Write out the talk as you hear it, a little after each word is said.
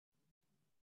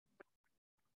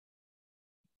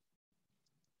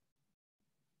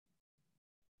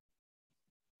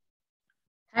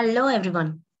Hello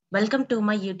everyone, welcome to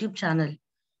my YouTube channel.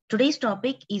 Today's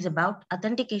topic is about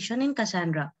authentication in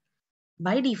Cassandra.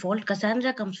 By default,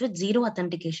 Cassandra comes with zero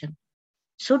authentication.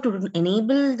 So to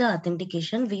enable the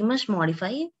authentication, we must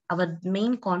modify our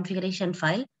main configuration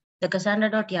file, the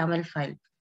cassandra.yaml file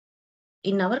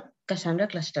in our Cassandra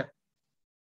cluster.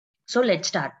 So let's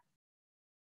start.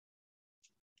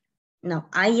 Now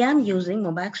I am using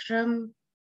Mobaxstrom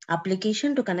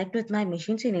application to connect with my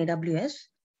machines in AWS.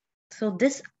 So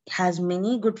this has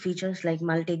many good features like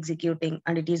multi-executing,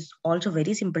 and it is also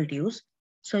very simple to use.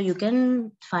 So you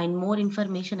can find more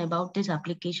information about this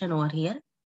application over here.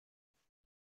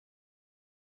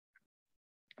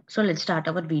 So let's start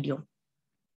our video.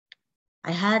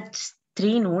 I had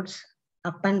 3 nodes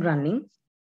up and running.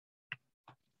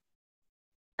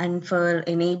 And for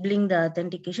enabling the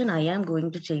authentication, I am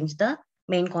going to change the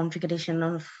main configuration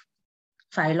of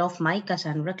file of my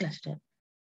Cassandra cluster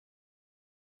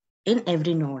in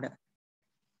every node.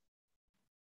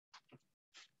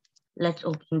 Let's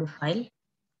open the file,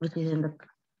 which is in the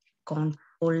conf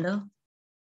folder,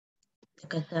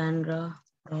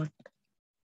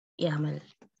 cassandra.yaml.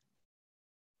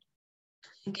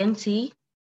 You can see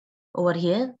over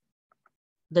here,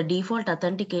 the default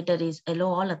authenticator is allow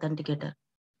all authenticator,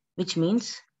 which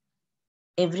means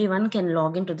everyone can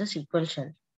log into the SQL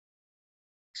shell.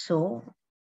 So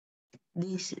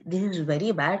this is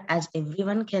very bad as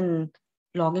everyone can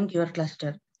log into your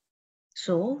cluster.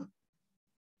 So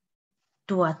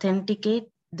to authenticate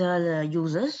the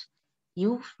users,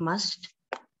 you must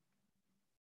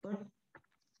put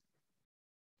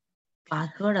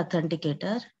password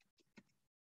authenticator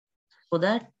so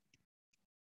that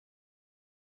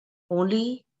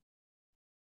only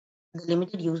the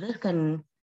limited users can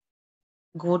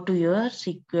go to your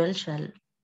SQL shell.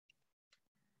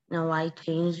 Now I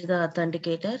changed the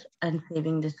authenticator and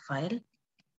saving this file.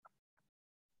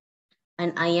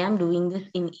 And I am doing this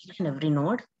in each and every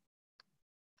node.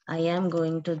 I am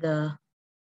going to the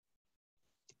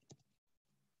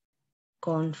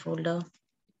conf folder,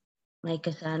 my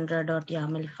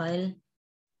cassandra.yaml file.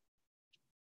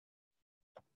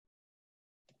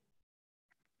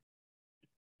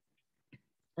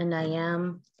 And I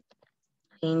am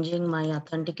changing my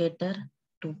authenticator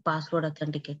to password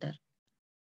authenticator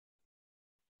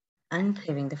and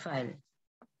saving the file.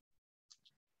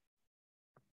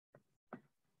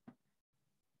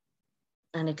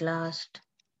 And at last,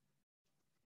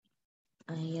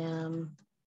 I am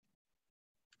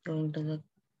going to the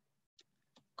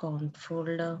conf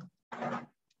folder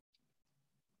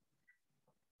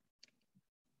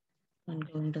and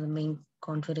going to the main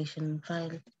configuration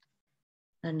file,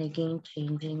 and again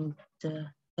changing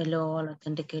the hello all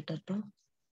authenticator to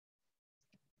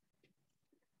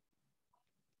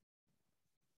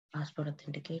password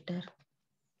authenticator,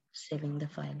 saving the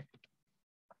file.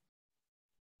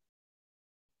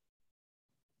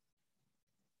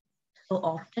 So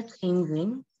after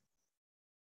changing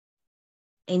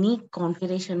any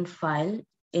configuration file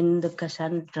in the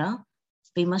Cassandra,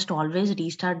 we must always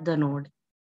restart the node.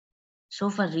 So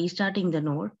for restarting the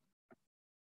node,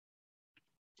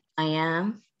 I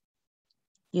am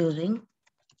using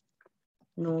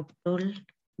node tool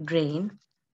drain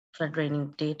for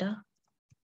draining data,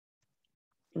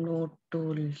 node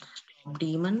tool stop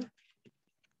daemon,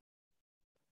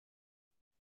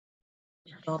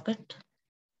 stop it,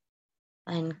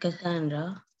 and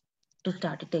Cassandra to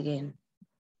start it again.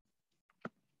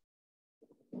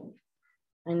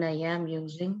 And I am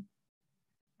using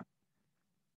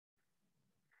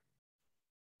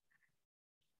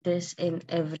this in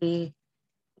every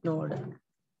node.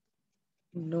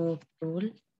 Node tool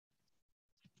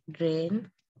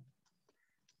drain,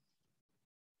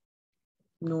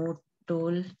 node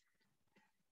tool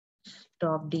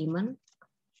stop daemon,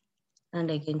 and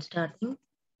again starting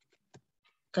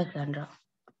Cassandra.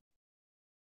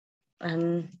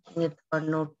 And with for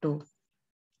node 2,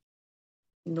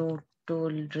 node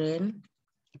tool drain,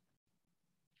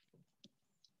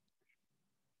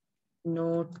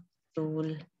 node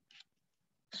tool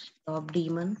stop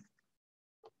daemon,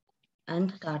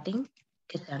 and starting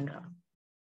Cassandra.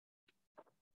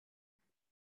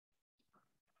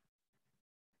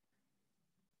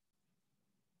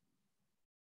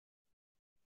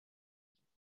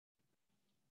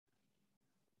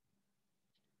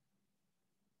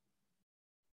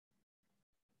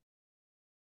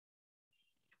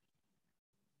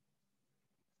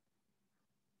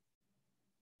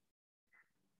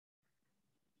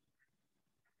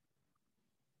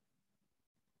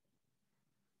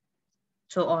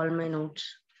 So all my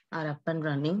nodes are up and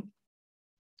running.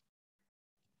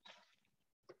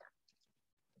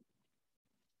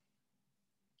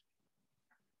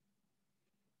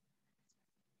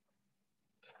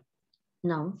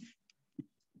 Now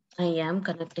I am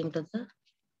connecting to the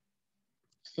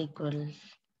SQL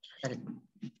shell.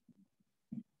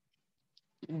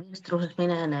 This throws me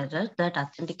an error that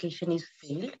authentication is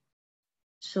failed.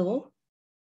 So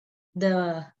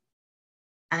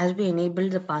as we enable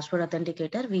the password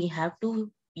authenticator, we have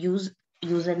to use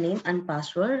username and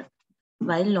password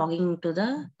while logging into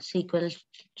the SQL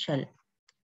shell.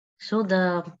 So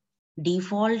the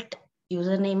default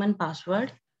username and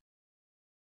password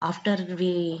after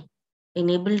we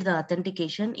enable the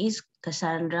authentication is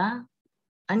Cassandra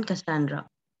and Cassandra.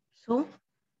 So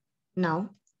now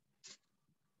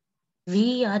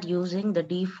we are using the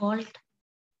default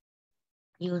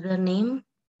username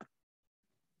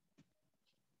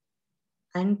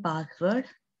and password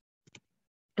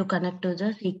to connect to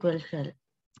the SQL shell.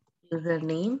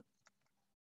 Username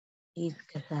is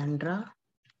Cassandra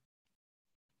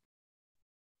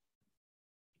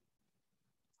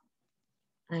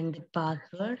and the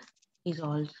password is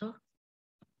also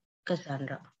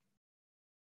Cassandra.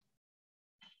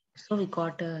 So we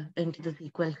got into the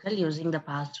SQL shell using the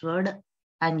password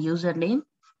and username.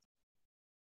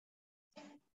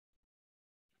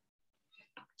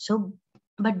 So,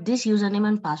 but this username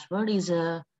and password is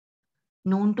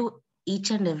known to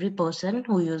each and every person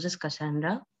who uses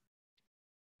Cassandra.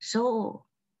 So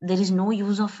there is no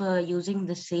use of using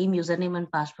the same username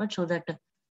and password so that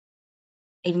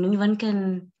anyone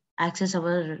can access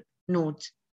our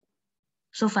nodes.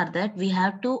 So for that, we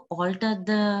have to alter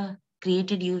the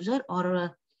created user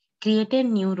or create a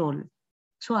new role.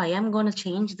 So I am going to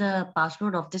change the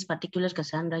password of this particular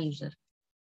Cassandra user.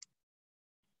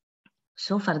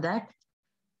 So for that,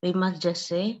 we must just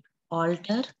say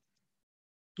alter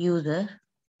user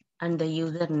and the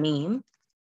username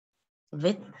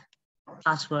with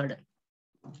password.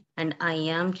 And I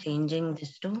am changing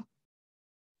this to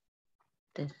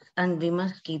this. And we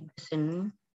must keep this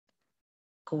in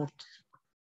quotes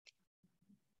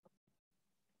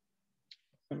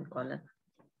in column.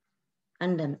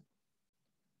 And then,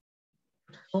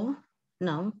 so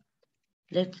now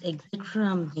let's exit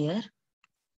from here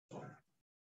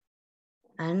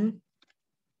and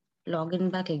log in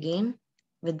back again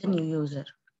with the new user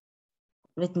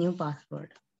with new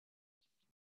password.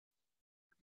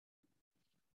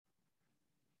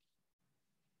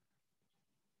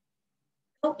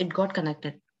 So it got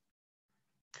connected.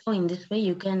 So in this way,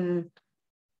 you can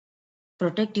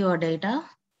protect your data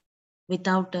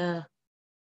without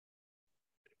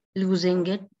losing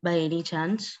it by any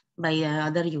chance by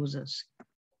other users.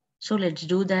 So let's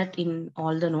do that in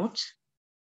all the nodes.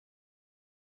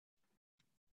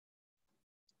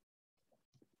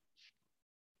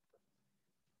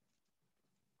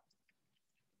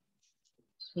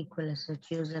 cqlshrc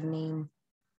username,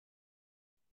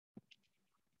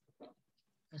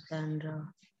 Cassandra,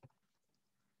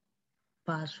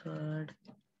 password.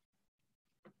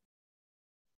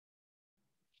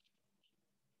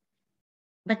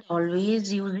 But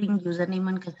always using username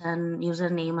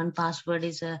and password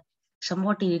is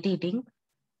somewhat irritating.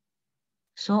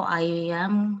 So I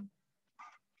am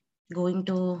going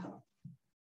to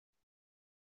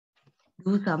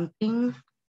do something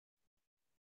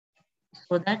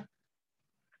so that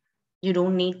you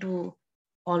don't need to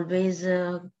always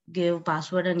give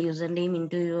password and username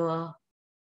into your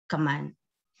command.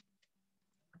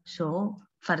 So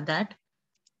for that,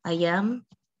 I am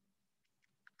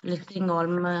listing all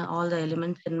the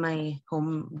elements in my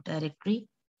home directory,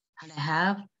 and I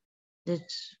have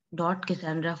this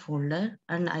 .cassandra folder,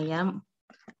 and I am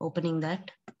opening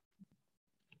that.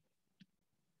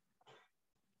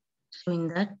 So in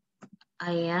that,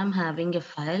 I am having a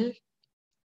file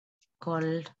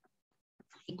called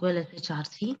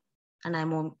cqlshrc, and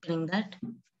I'm opening that.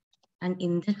 And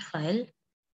in this file,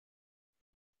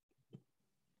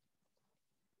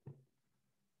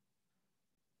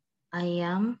 I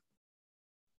am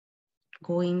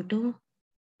going to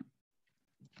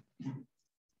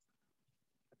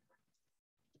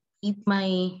keep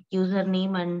my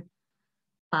username and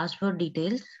password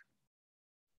details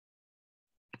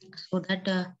so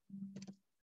that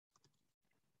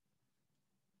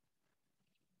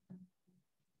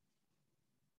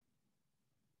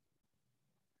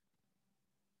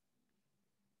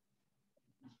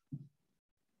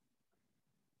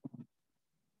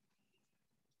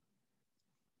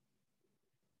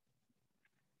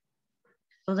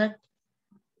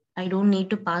I don't need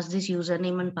to pass this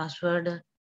username and password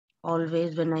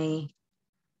always when I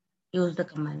use the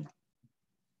command.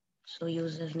 So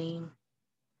username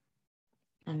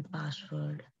and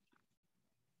password.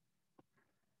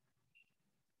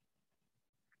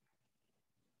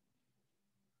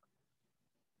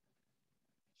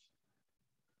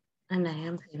 And I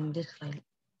am saving this file.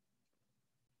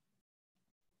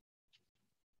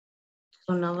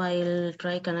 So now I'll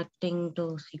try connecting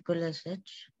to cqlshrc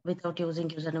without using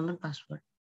username and password.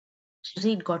 So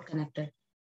see, it got connected.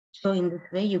 So in this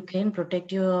way, you can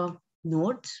protect your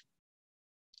nodes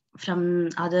from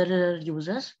other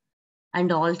users, and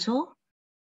also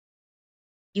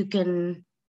you can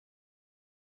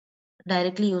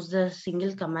directly use the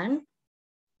single command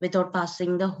without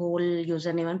passing the whole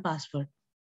username and password.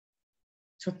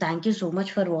 So thank you so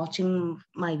much for watching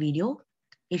my video.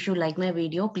 If you like my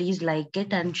video, please like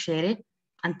it and share it,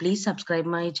 and please subscribe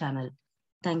my channel.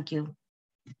 Thank you.